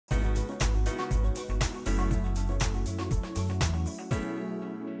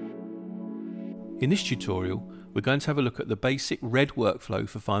In this tutorial, we're going to have a look at the basic Red workflow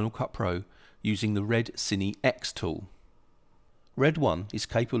for Final Cut Pro using the Redcine X tool. Red 1 is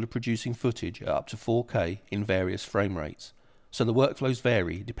capable of producing footage at up to 4K in various frame rates, so the workflows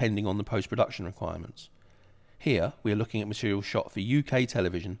vary depending on the post-production requirements. Here we are looking at material shot for UK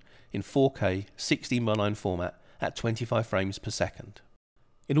television in 4K 16:9 format at 25 frames per second.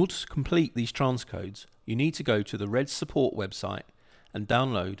 In order to complete these transcodes, you need to go to the Red support website and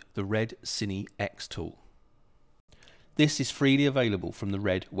download the Redcine X tool. This is freely available from the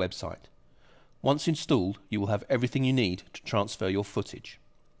Red website. Once installed, you will have everything you need to transfer your footage.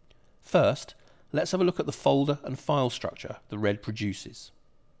 First, let's have a look at the folder and file structure the Red produces.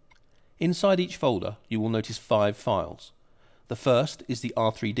 Inside each folder, you will notice 5 files. The first is the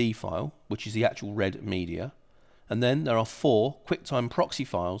R3D file, which is the actual Red media, and then there are 4 QuickTime proxy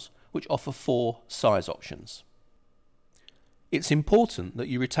files which offer 4 size options. It's important that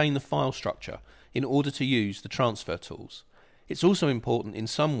you retain the file structure in order to use the transfer tools. It's also important in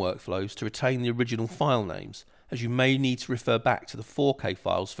some workflows to retain the original file names, as you may need to refer back to the 4K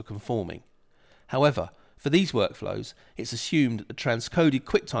files for conforming. However, for these workflows, it's assumed that the transcoded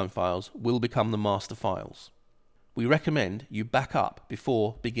QuickTime files will become the master files. We recommend you back up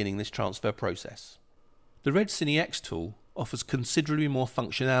before beginning this transfer process. The Redcine X tool offers considerably more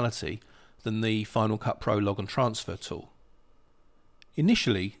functionality than the Final Cut Pro log and transfer tool.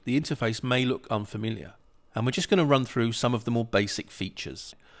 Initially, the interface may look unfamiliar, and we're just going to run through some of the more basic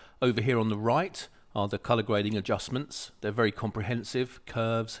features. Over here on the right are the color grading adjustments. They're very comprehensive: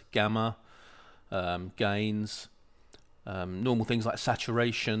 curves, gamma, gains, normal things like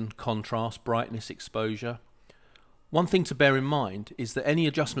saturation, contrast, brightness, exposure. One thing to bear in mind is that any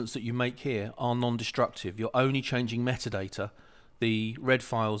adjustments that you make here are non-destructive. You're only changing metadata. The Red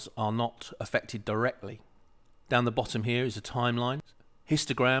files are not affected directly. Down the bottom here is a timeline,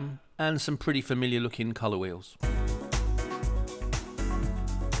 histogram, and some pretty familiar looking color wheels.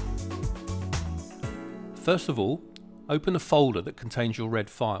 First of all, open a folder that contains your Red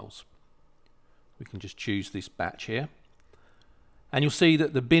files. We can just choose this batch here, and you'll see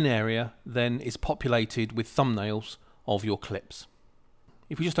that the bin area then is populated with thumbnails of your clips.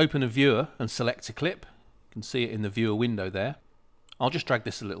 If we just open a viewer and select a clip, you can see it in the viewer window there. I'll just drag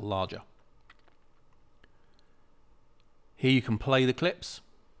this a little larger. Here you can play the clips.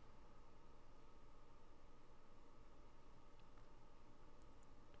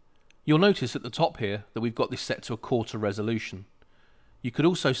 You'll notice at the top here that we've got this set to a 1/4 resolution. You could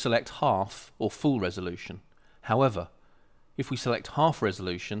also select half or full resolution. However, if we select half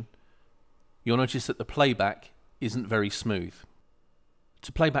resolution, you'll notice that the playback isn't very smooth.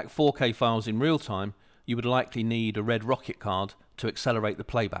 To play back 4K files in real time, you would likely need a Red Rocket card to accelerate the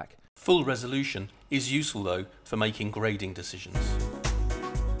playback. Full resolution is useful though for making grading decisions.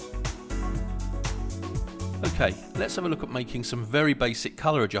 Okay, let's have a look at making some very basic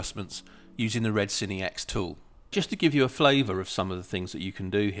color adjustments using the Redcine X tool. Just to give you a flavour of some of the things that you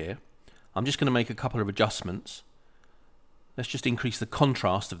can do here, I'm just going to make a couple of adjustments. Let's just increase the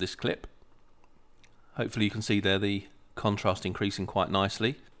contrast of this clip. Hopefully you can see there the contrast increasing quite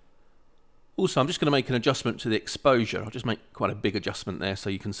nicely. Also, I'm just going to make an adjustment to the exposure. I'll just make quite a big adjustment there so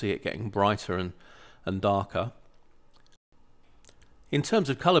you can see it getting brighter and darker. In terms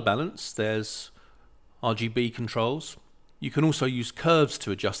of colour balance, there's RGB controls. You can also use curves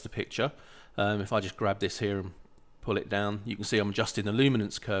to adjust the picture. If I just grab this here and pull it down, you can see I'm adjusting the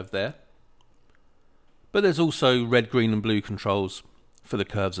luminance curve there. But there's also red, green and blue controls for the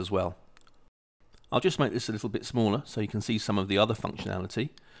curves as well. I'll just make this a little bit smaller so you can see some of the other functionality.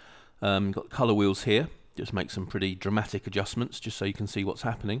 Got colour wheels here, just make some pretty dramatic adjustments just so you can see what's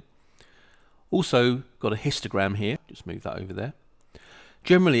happening. Also got a histogram here, just move that over there.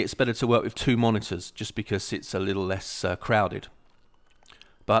 Generally it's better to work with 2 monitors just because it's a little less crowded.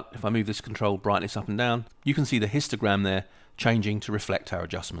 But if I move this control brightness up and down, you can see the histogram there changing to reflect our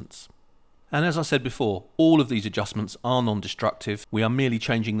adjustments. And as I said before, all of these adjustments are non-destructive. We are merely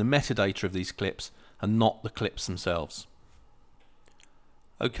changing the metadata of these clips and not the clips themselves.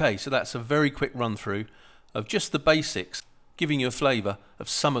 Okay, so that's a very quick run through of just the basics, giving you a flavour of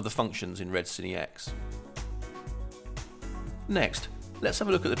some of the functions in Redcine X. Next, let's have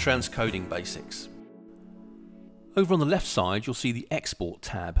a look at the transcoding basics. Over on the left side you'll see the Export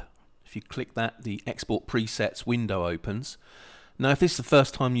tab. If you click that, the Export Presets window opens. Now if this is the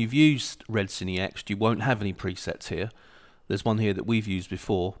first time you've used Redcine X, you won't have any presets here. There's one here that we've used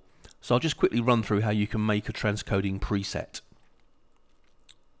before. So I'll just quickly run through how you can make a transcoding preset.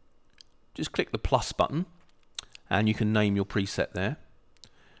 Just click the plus button and you can name your preset there.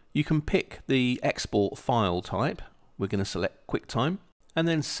 You can pick the export file type. We're going to select QuickTime, and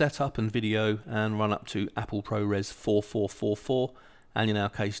then set up and video and run up to Apple ProRes 4444, and in our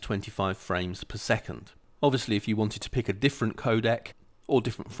case 25 frames per second. Obviously if you wanted to pick a different codec or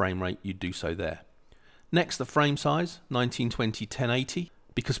different frame rate, you'd do so there. Next, the frame size, 1920 1080,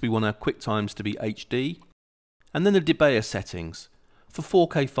 because we want our QuickTimes to be HD. And then the debayer settings. For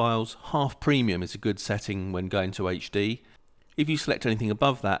 4K files, half premium is a good setting when going to HD. If you select anything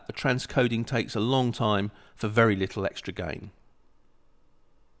above that, the transcoding takes a long time for very little extra gain.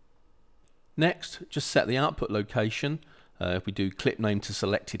 Next, just set the output location. If we do clip name to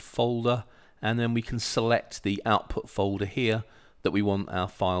selected folder, and then we can select the output folder here that we want our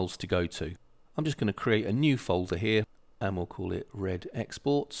files to go to. I'm just going to create a new folder here, and we'll call it Red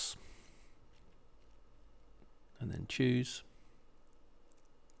Exports, and then choose.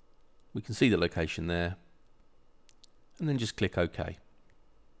 We can see the location there, and then just click OK.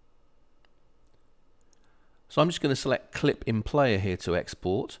 So I'm just going to select Clip in Player here to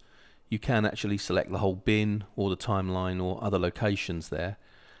export. You can actually select the whole bin or the timeline or other locations there,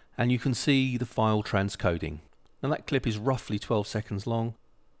 and you can see the file transcoding. Now that clip is roughly 12 seconds long,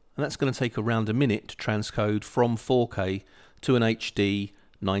 and that's going to take around a minute to transcode from 4K to an HD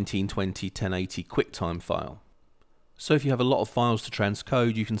 1920 1080 QuickTime file. So if you have a lot of files to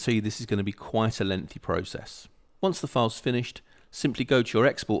transcode, you can see this is going to be quite a lengthy process. Once the file's finished, simply go to your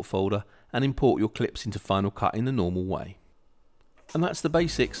export folder and import your clips into Final Cut in the normal way. And that's the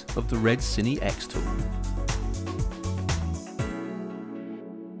basics of the Redcine X tool.